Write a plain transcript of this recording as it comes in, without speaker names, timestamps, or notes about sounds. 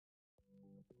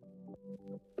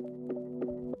All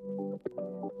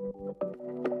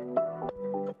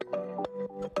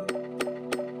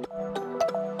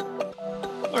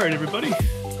right, everybody.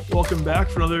 Welcome back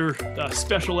for another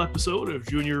special episode of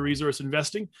Junior Resource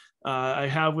Investing. I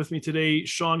have with me today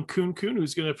Shawn Khunkhun,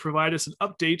 who's going to provide us an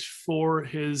update for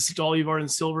his Dolly, Varden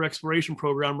silver exploration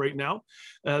program right now.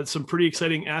 Some pretty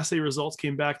exciting assay results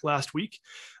came back last week.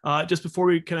 Just before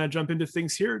we kind of jump into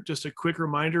things here, just a quick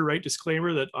reminder, right?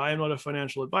 Disclaimer that I am not a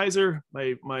financial advisor.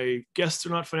 My guests are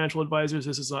not financial advisors.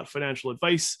 This is not financial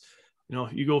advice.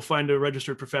 You go find a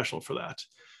registered professional for that.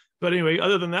 But anyway,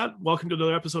 other than that, welcome to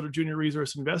another episode of Junior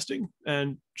Resource Investing.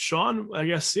 And Shawn, I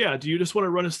guess, do you just want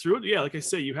to run us through it? Yeah, like I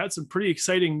say, you had some pretty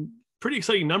exciting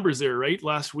numbers there, right,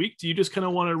 last week. Do you just kind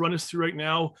of want to run us through right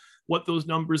now what those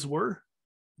numbers were?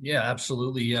 Yeah,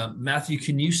 absolutely. Matthew,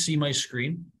 can you see my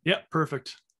screen? Yeah,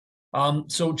 perfect.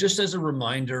 So just as a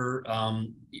reminder,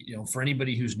 for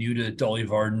anybody who's new to Dolly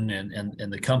Varden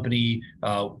and the company,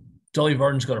 Dolly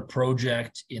Varden's got a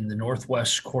project in the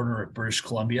northwest corner of British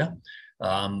Columbia.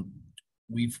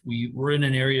 We're in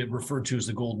an area referred to as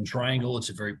the Golden Triangle. It's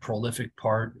a very prolific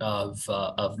part of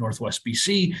Northwest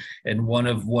BC and one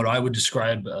of what I would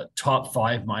describe top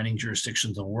 5 mining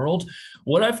jurisdictions in the world.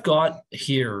 What I've got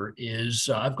here is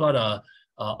I've got a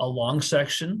long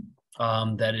section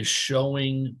that is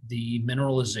showing the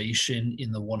mineralization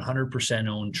in the 100%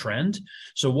 owned trend.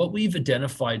 So what we've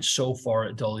identified so far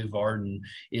at Dolly Varden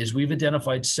is we've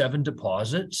identified 7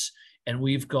 deposits, and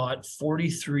we've got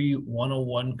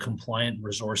 43-101 compliant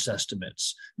resource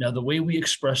estimates. Now, the way we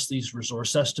express these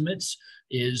resource estimates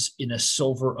is in a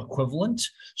silver equivalent.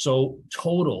 So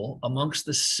total, amongst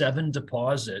the 7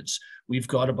 deposits, we've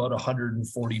got about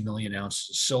 140 million ounces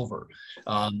of silver.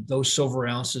 Those silver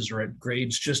ounces are at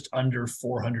grades just under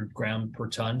 400 gram per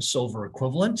ton silver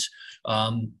equivalent,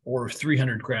 or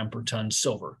 300 gram per ton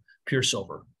silver, pure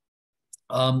silver.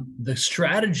 The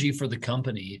strategy for the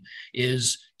company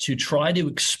is to try to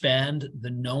expand the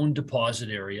known deposit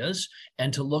areas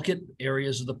and to look at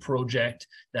areas of the project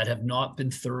that have not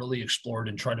been thoroughly explored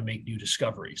and try to make new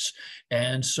discoveries.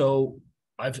 And so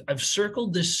I've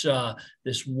circled this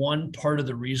one part of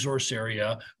the resource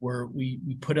area where we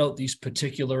put out these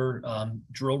particular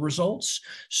drill results.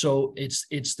 So it's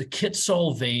the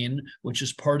Kitsall vein, which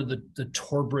is part of the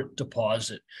Torbrit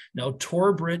deposit. Now,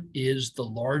 Torbrit is the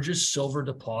largest silver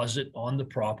deposit on the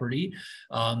property.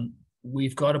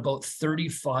 We've got about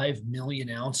 35 million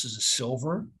ounces of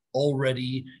silver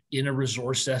already in a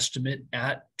resource estimate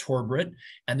at Torbrit,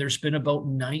 and there's been about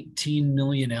 19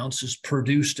 million ounces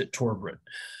produced at Torbrit.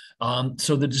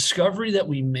 So the discovery that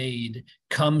we made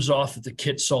comes off of the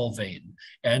Kitsall vein.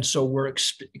 And so we're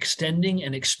extending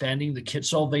and expanding the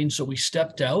Kitsall vein. So we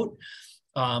stepped out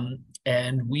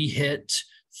and we hit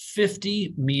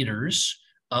 50 meters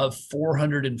of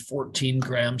 414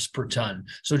 grams per ton.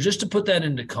 So just to put that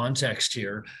into context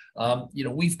here,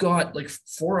 we've got, like,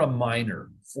 for a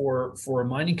miner, for a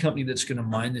mining company that's going to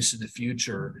mine this in the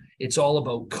future, it's all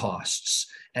about costs.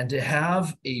 And to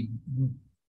have a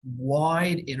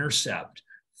wide intercept,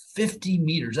 50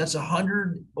 meters, that's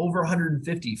over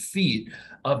 150 feet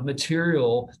of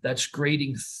material that's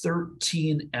grading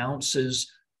 13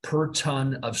 ounces per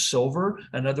ton of silver.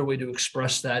 Another way to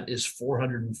express that is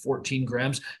 414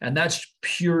 grams, and that's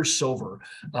pure silver.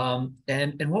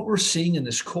 And what we're seeing in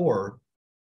this core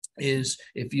is,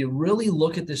 if you really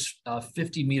look at this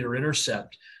 50-meter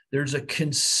intercept, there's a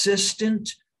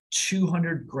consistent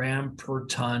 200 gram per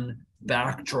ton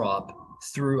backdrop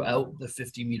throughout the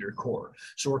 50-meter core.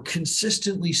 So we're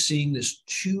consistently seeing this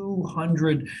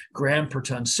 200 gram per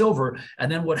ton silver.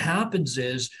 And then what happens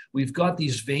is we've got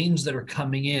these veins that are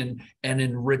coming in and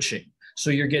enriching. So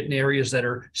you're getting areas that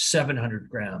are 700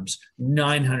 grams,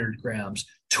 900 grams,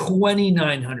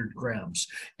 2,900 grams.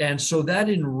 And so that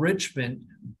enrichment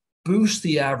boost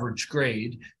the average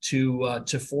grade to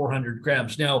 400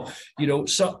 grams. Now,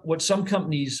 what some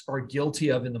companies are guilty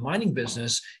of in the mining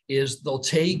business is they'll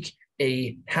take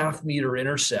a half-meter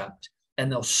intercept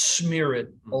and they'll smear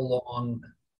it along.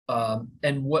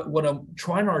 And what I'm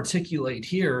trying to articulate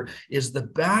here is the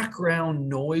background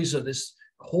noise of this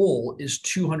hole is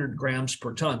 200 grams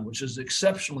per ton, which is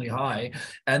exceptionally high.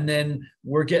 And then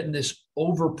we're getting this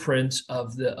overprint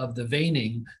of the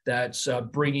veining that's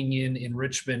bringing in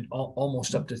enrichment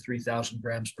almost up to 3,000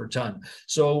 grams per ton.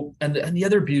 So, and the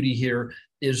other beauty here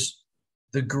is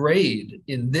the grade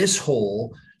in this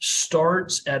hole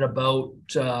starts at about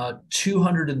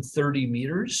 230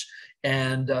 meters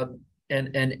and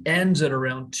ends at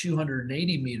around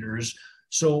 280 meters.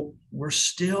 So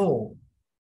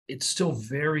it's still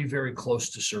very, very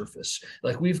close to surface.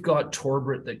 Like, we've got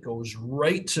Torbrit that goes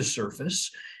right to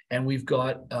surface, and we've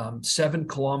got 7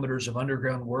 kilometers of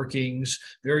underground workings.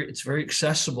 It's very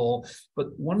accessible. But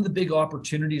one of the big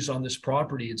opportunities on this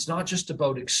property, it's not just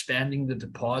about expanding the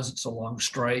deposits along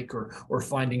strike or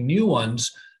finding new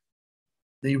ones.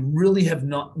 They really have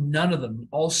not, none of them,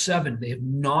 all 7, they have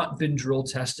not been drill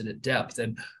tested at depth.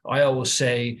 And I always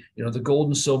say, the gold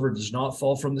and silver does not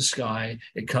fall from the sky.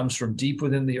 It comes from deep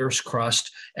within the Earth's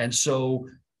crust. And so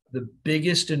the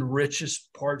biggest and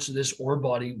richest parts of this ore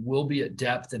body will be at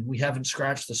depth, and we haven't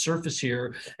scratched the surface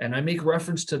here. And I make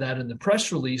reference to that in the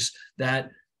press release, that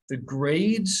the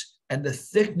grades and the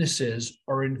thicknesses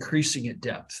are increasing at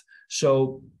depth.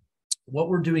 So what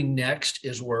we're doing next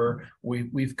is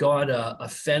we've got a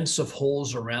fence of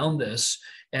holes around this.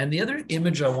 And the other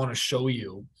image I want to show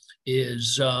you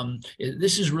is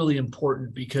this is really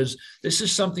important, because this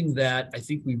is something that I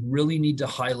think we really need to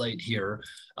highlight here.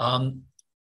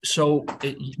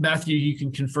 Matthew, you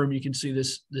can confirm, you can see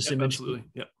this Yep, image. absolutely.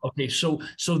 Yeah. Okay, so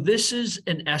this is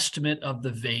an estimate of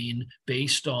the vein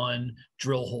based on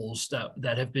drill holes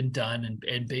that have been done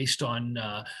and based on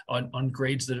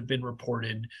grades that have been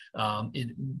reported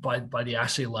by the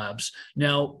assay labs.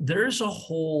 Now there's a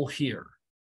hole here.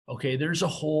 Okay, there's a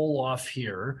hole off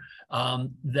here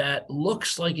that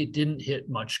looks like it didn't hit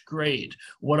much grade.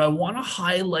 What I want to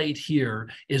highlight here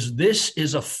is this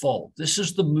is a fault. This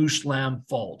is the Moose Lamb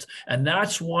fault, and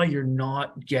that's why you're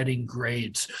not getting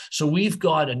grades. So we've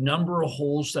got a number of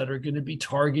holes that are going to be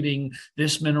targeting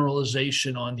this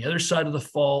mineralization on the other side of the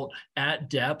fault at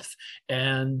depth.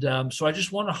 And so I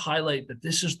just want to highlight that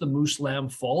this is the Moose Lamb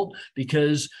fault,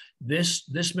 because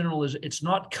this mineral it's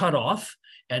not cut off,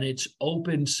 and it's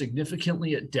open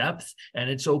significantly at depth, and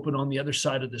it's open on the other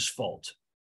side of this fault.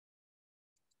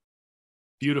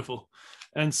 Beautiful.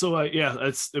 And so,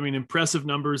 impressive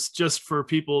numbers just for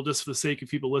the sake of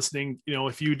people listening.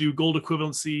 If you do gold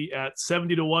equivalency at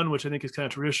 70-1, which I think is kind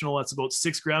of traditional, that's about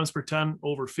 6 grams per ton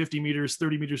over 50 meters,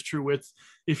 30 meters true width.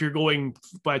 If you're going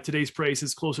by today's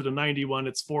prices closer to 91,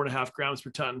 it's 4.5 grams per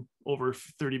ton over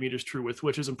 30 meters true width,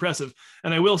 which is impressive.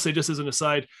 And I will say, just as an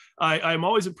aside, I'm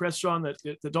always impressed, Shawn, that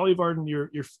the Dolly Varden, you're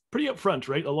pretty upfront,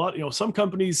 right? A lot, some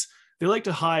companies, they like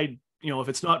to hide, if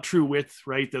it's not true width,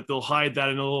 right, that they'll hide that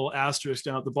in a little asterisk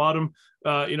down at the bottom.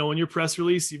 In your press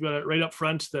release, you've got it right up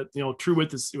front that, true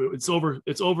width is,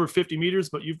 it's over 50 meters,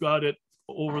 but you've got it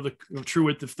over the true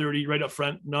width of 30 right up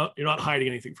front. You're not hiding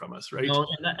anything from us, right? No,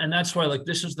 and that's why,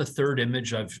 this is the third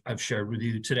image I've shared with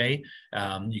you today.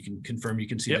 You can confirm, you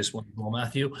can see this one as well,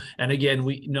 Matthew. And again,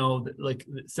 we know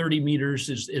that 30 meters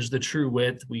is the true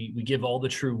width. We give all the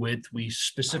true width. We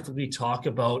specifically talk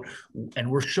about,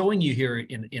 and we're showing you here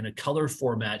in a color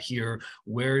format here,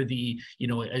 where the,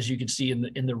 as you can see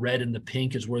in the red and the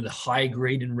pink is where the high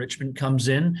grade enrichment comes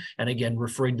in. And again,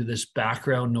 referring to this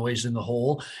background noise in the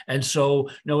hole. And so,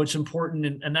 no, it's important.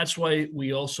 And that's why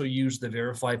we also use the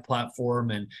Verify platform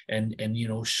and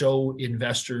show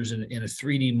investors in a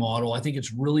 3D model. I think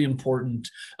it's really important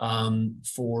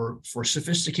for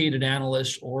sophisticated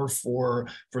analysts or for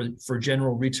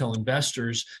general retail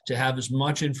investors to have as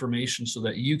much information so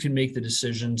that you can make the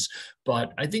decisions.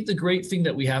 But I think the great thing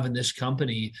that we have in this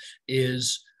company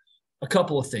is a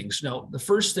couple of things. Now, the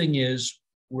first thing is,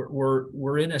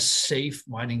 we're in a safe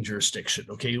mining jurisdiction.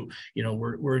 Okay,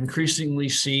 we're increasingly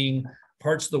seeing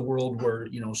parts of the world where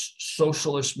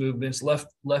socialist movements, left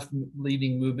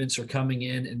leaning movements are coming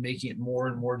in and making it more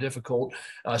and more difficult.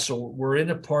 So we're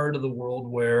in a part of the world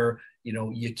where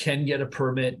you can get a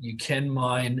permit, you can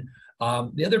mine.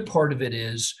 The other part of it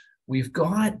is we've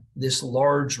got this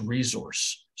large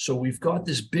resource. So we've got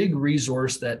this big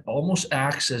resource that almost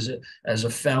acts as a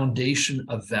foundation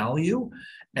of value.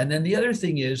 And then the other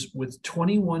thing is, with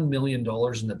 $21 million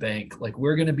in the bank,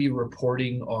 we're going to be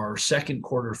reporting our second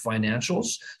quarter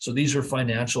financials. So these are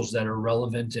financials that are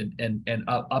relevant and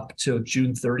up to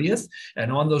June 30th.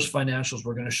 And on those financials,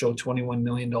 we're going to show $21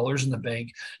 million in the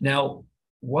bank. Now,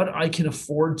 what I can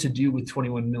afford to do with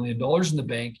 $21 million in the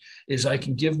bank is I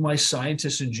can give my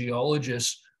scientists and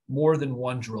geologists more than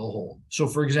one drill hole. So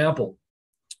for example,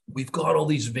 we've got all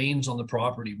these veins on the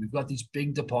property. We've got these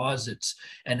big deposits.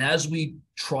 And as we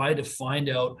try to find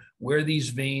out where these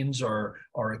veins are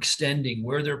extending,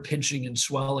 where they're pinching and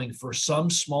swelling, for some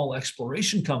small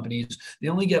exploration companies, they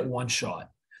only get one shot,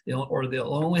 they'll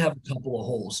only have a couple of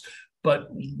holes. But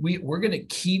we're going to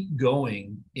keep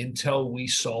going until we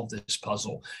solve this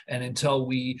puzzle, and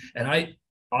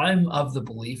I'm of the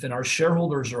belief, and our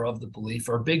shareholders are of the belief,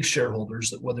 our big shareholders,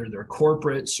 that whether they're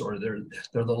corporates or they're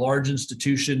the large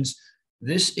institutions,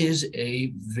 this is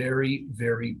a very,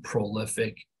 very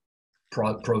prolific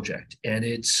project, and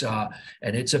it's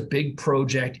a big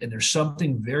project, and there's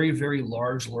something very, very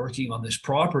large lurking on this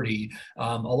property,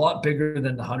 a lot bigger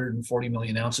than the 140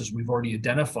 million ounces we've already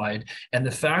identified. And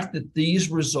the fact that these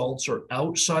results are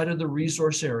outside of the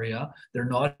resource area, they're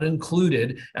not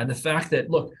included, and the fact that,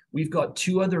 look, we've got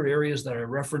two other areas that I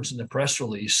referenced in the press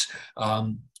release,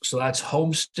 so that's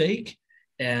Homestake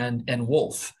and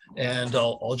Wolf. And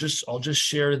I'll just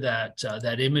share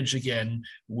that image again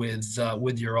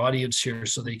with your audience here,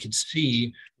 so they can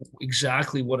see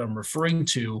exactly what I'm referring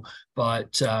to.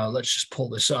 But let's just pull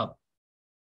this up.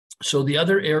 So the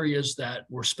other areas that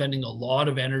we're spending a lot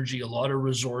of energy, a lot of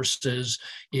resources,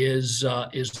 is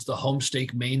the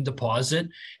Homestake main deposit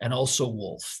and also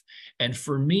Wolf. And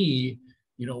for me,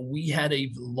 we had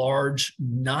a large,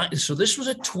 so this was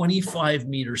a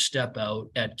 25-meter step out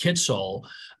at Kitsall.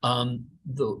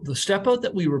 The step out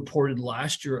that we reported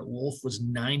last year at Wolf was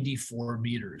 94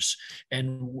 meters,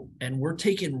 and we're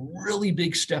taking really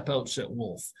big step outs at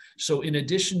Wolf. So in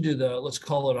addition to the, let's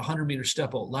call it 100-meter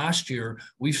step out last year,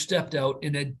 we've stepped out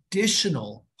an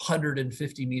additional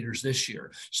 150 meters this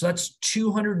year. So that's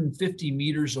 250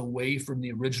 meters away from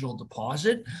the original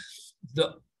deposit.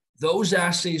 Those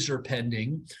assays are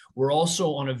pending. We're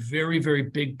also on a very, very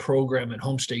big program at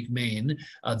Homestake Main.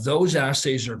 Those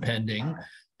assays are pending.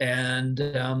 And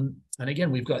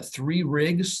again, we've got 3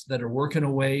 rigs that are working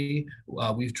away.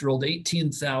 We've drilled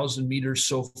 18,000 meters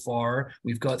so far.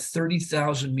 We've got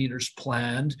 30,000 meters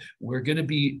planned. We're going to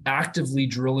be actively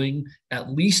drilling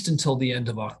at least until the end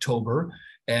of October.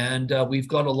 And we've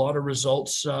got a lot of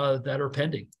results that are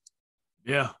pending.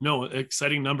 Yeah, no,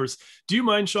 exciting numbers. Do you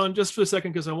mind, Shawn, just for a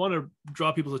second, because I want to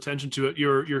draw people's attention to it,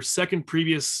 your second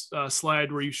previous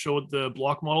slide where you showed the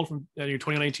block model from your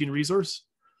 2019 resource,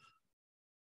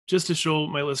 just to show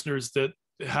my listeners that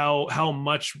how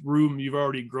much room you've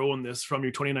already grown this from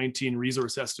your 2019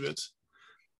 resource estimate.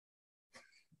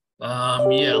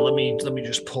 Yeah, let me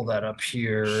just pull that up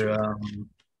here. Sure.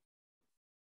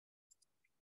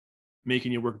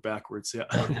 Making you work backwards, yeah.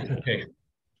 Okay.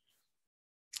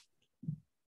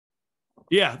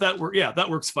 Yeah, that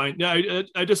works fine. Yeah,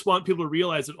 I just want people to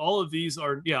realize that all of these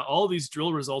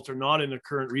drill results are not in the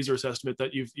current resource estimate.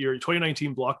 That your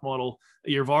 2019 block model,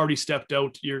 you've already stepped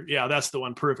out. That's the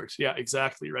one. Perfect. Yeah,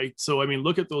 exactly. Right. So I mean,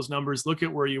 look at those numbers. Look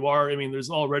at where you are. I mean, there's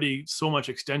already so much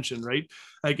extension, right?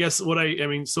 I guess so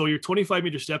your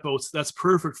 25-meter step outs, that's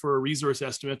perfect for a resource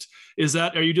estimate.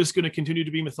 Are you just going to continue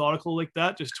to be methodical like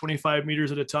that, just 25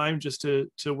 meters at a time, just to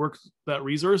work that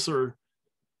resource, or?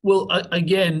 Well,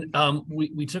 again,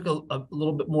 we took a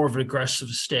little bit more of an aggressive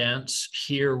stance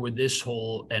here with this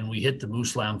hole, and we hit the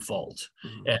Moose Lamb fault.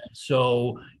 Mm-hmm. And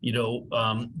so,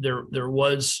 there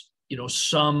was,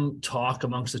 some talk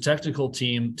amongst the technical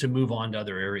team to move on to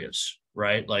other areas,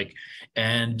 right?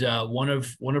 One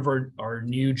of our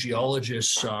new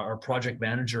geologists, our project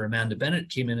manager, Amanda Bennett,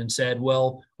 came in and said,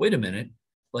 well, wait a minute,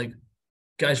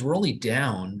 guys, we're only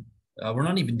down, we're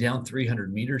not even down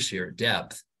 300 meters here at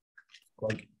depth.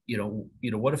 What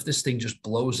if this thing just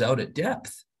blows out at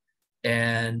depth?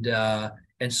 And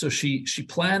so she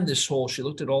planned this hole. She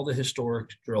looked at all the historic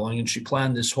drilling, and she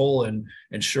planned this hole. And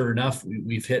sure enough,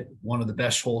 we've hit one of the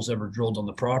best holes ever drilled on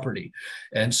the property.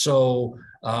 And so,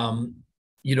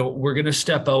 we're going to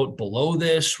step out below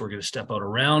this. We're going to step out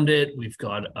around it. We've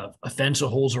got a fence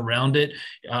of holes around it.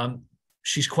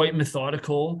 She's quite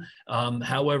methodical.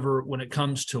 However, when it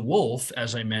comes to Wolf,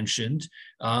 as I mentioned,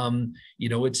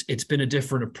 it's been a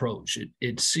different approach.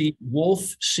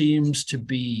 Wolf seems to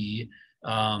be,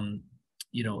 it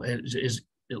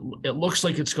looks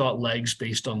like it's got legs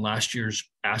based on last year's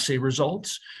assay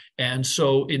results. And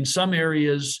so in some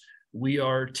areas, we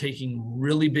are taking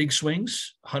really big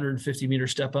swings, 150-meter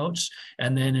step outs,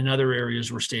 and then in other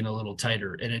areas we're staying a little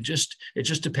tighter. And it just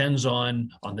depends on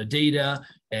the data,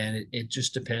 and it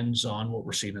just depends on what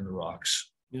we're seeing in the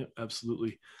rocks. Yeah,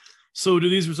 absolutely. So do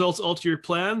these results alter your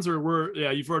plans, or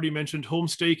you've already mentioned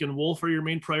Homestake and Wolf are your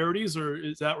main priorities, or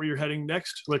is that where you're heading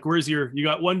next? You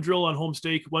got one drill on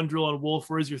Homestake, one drill on Wolf.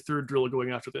 Where's your third drill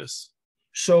going after this?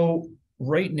 So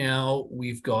right now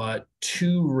we've got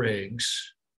 2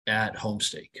 rigs at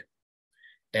Homestake,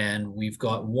 and we've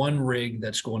got 1 rig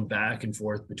that's going back and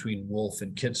forth between Wolf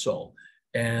and Kitsall,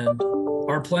 and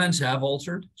our plans have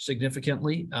altered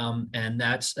significantly, and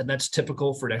that's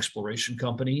typical for an exploration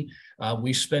company.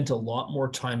 We spent a lot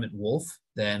more time at Wolf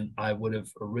than I would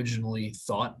have originally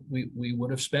thought we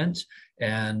would have spent,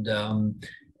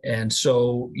 and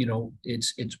so, the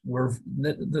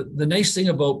nice thing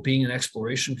about being an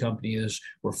exploration company is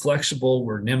we're flexible,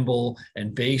 we're nimble,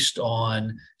 and based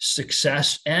on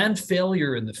success and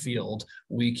failure in the field,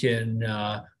 we can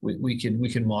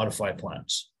modify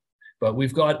plans. But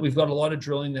we've got a lot of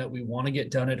drilling that we want to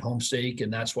get done at Homestake,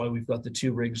 and that's why we've got the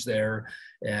 2 rigs there.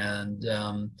 And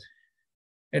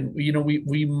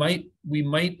we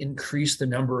might increase the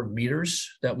number of meters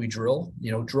that we drill.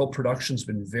 Drill production's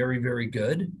been very, very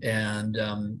good, and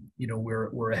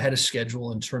we're ahead of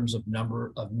schedule in terms of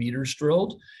number of meters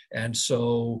drilled, and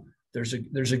so there's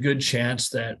a good chance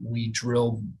that we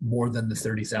drill more than the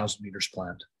 30,000 meters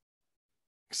planned.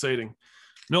 Exciting.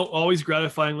 No, always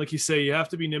gratifying. Like you say, you have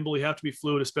to be nimble, you have to be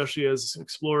fluid, especially as an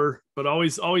explorer, but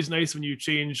always nice when you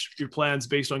change your plans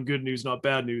based on good news, not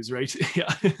bad news, right?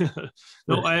 Yeah.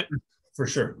 No, for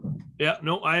sure. Yeah,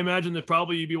 no, I imagine that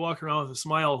probably you'd be walking around with a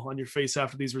smile on your face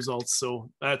after these results.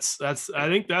 So I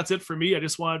think that's it for me. I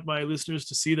just wanted my listeners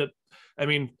to see that,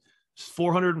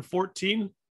 414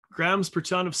 grams per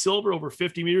ton of silver over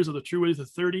 50 meters with a true width of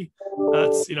 30.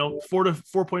 That's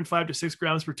 4.5 to 6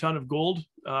 grams per ton of gold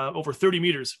over 30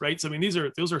 meters, right? So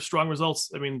those are strong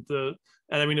results. If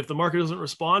the market doesn't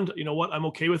respond, you know what, I'm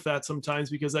okay with that sometimes,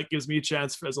 because that gives me a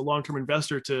chance as a long-term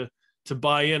investor to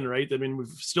buy in, right? We're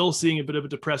still seeing a bit of a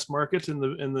depressed market in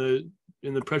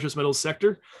the precious metals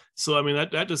sector. So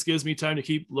that just gives me time to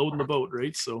keep loading the boat,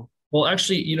 right? So. Well,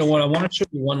 actually, you know what? I want to show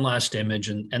you one last image,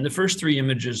 and the first 3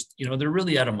 images, they're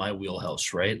really out of my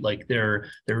wheelhouse, right? Like they're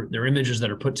images that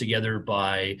are put together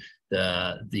by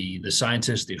the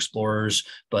scientists, the explorers,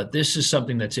 but this is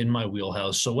something that's in my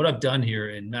wheelhouse. So what I've done here,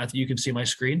 and Matthew, you can see my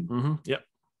screen. Mm-hmm. Yep.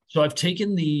 So I've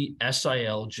taken the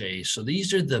SILJ. So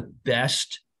these are the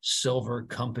best silver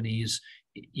companies.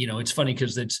 It's funny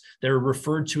because they're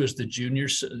referred to as the junior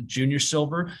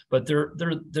silver, but they're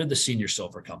the senior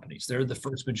silver companies. They're the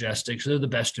First Majestics. They're the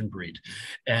best in breed.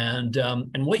 And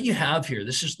what you have here,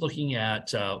 this is looking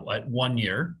at 1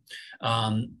 year.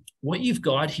 What you've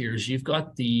got here is you've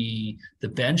got the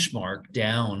benchmark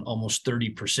down almost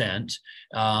 30%,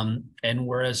 and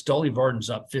whereas Dolly Varden's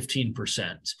up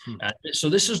 15%. So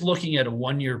this is looking at a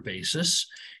 1 year basis.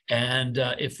 And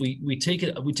if we take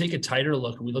a tighter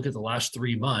look, and we look at the last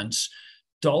 3 months,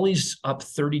 Dolly's up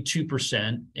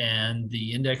 32% and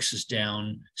the index is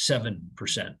down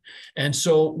 7%. And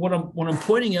so what I'm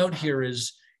pointing out here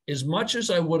is, as much as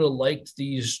I would have liked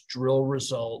these drill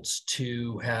results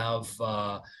to have,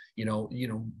 where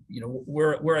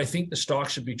I think the stock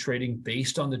should be trading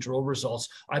based on the drill results,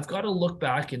 I've got to look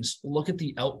back and look at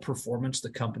the outperformance the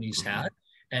company's had.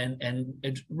 And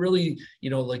it's really,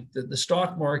 like the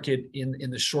stock market in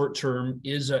the short term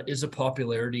is a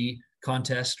popularity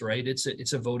contest, right?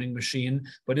 It's a voting machine,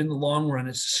 but in the long run,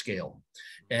 it's a scale,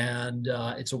 and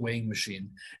it's a weighing machine.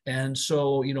 And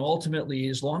so, ultimately,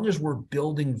 as long as we're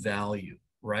building value,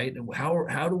 right? And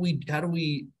how do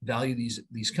we value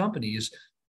these companies?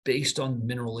 Based on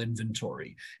mineral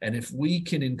inventory. And if we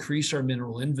can increase our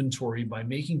mineral inventory by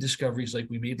making discoveries like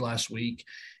we made last week,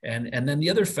 and then the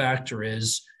other factor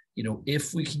is,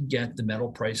 if we can get the metal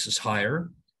prices higher,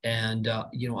 and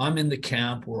I'm in the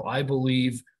camp where I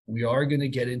believe we are going to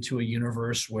get into a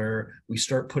universe where we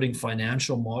start putting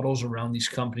financial models around these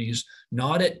companies,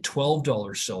 not at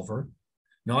 $12 silver,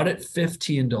 not at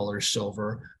 $15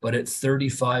 silver, but at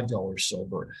 $35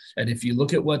 silver. And if you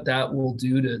look at what that will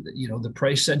do to, the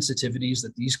price sensitivities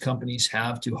that these companies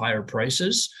have to higher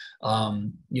prices,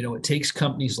 it takes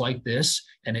companies like this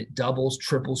and it doubles,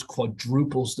 triples,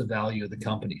 quadruples the value of the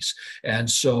companies. And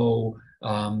so,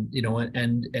 and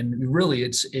really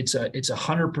it's a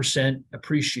 100%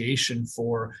 appreciation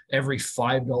for every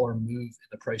 $5 move in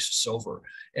the price of silver.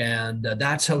 And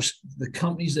that's how the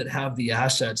companies that have the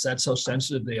assets, that's how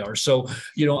sensitive they are. So,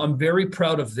 I'm very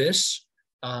proud of this.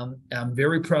 I'm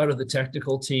very proud of the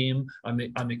technical team.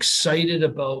 I'm excited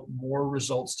about more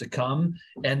results to come.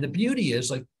 And the beauty is,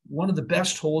 like, one of the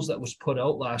best holes that was put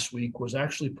out last week was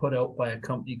actually put out by a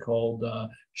company called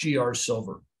GR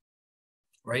Silver,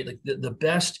 right? Like the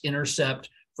best intercept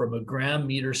from a gram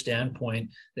meter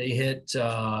standpoint. They hit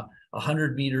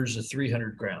 100 meters of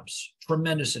 300 grams.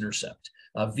 Tremendous intercept.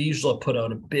 Vizsla put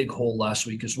out a big hole last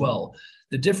week as well.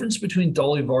 The difference between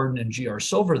Dolly Varden and GR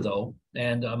Silver, though,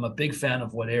 and I'm a big fan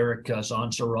of what Eric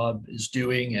Zansarab is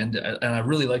doing, and I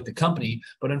really like the company,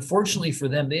 but unfortunately for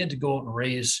them, they had to go out and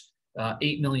raise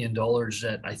 $8 million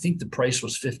at, I think the price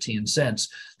was 15 cents.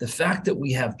 The fact that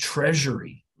we have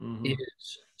treasury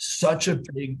is such a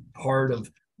big part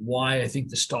of why I think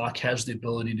the stock has the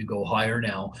ability to go higher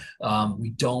now.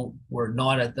 We're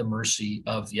not at the mercy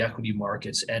of the equity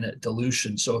markets and at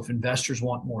dilution. So if investors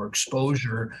want more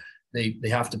exposure, they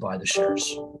have to buy the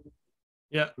shares.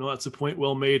 Yeah, no, that's a point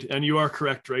well made. And you are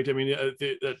correct, right? I mean,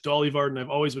 that Dolly Varden, I've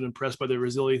always been impressed by the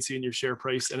resiliency in your share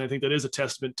price. And I think that is a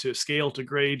testament to scale, to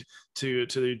grade, to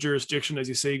the jurisdiction, as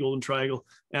you say, Golden Triangle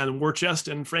and War Chest.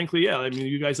 And frankly, yeah, I mean,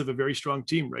 you guys have a very strong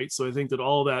team, right? So I think that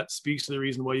all that speaks to the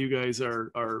reason why you guys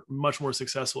are much more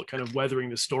successful at kind of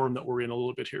weathering the storm that we're in a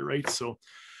little bit here, right? So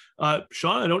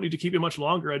Shawn, I don't need to keep you much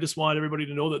longer. I just want everybody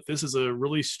to know that this is a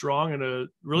really strong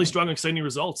and exciting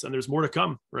results, and there's more to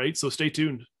come, right? So stay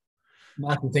tuned.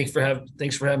 Matthew, thanks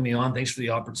for having me on. Thanks for the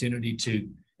opportunity to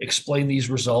explain these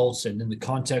results and in the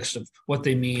context of what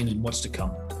they mean and what's to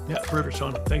come. Yeah, perfect,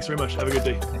 Shawn. Thanks very much. Have a good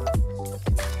day.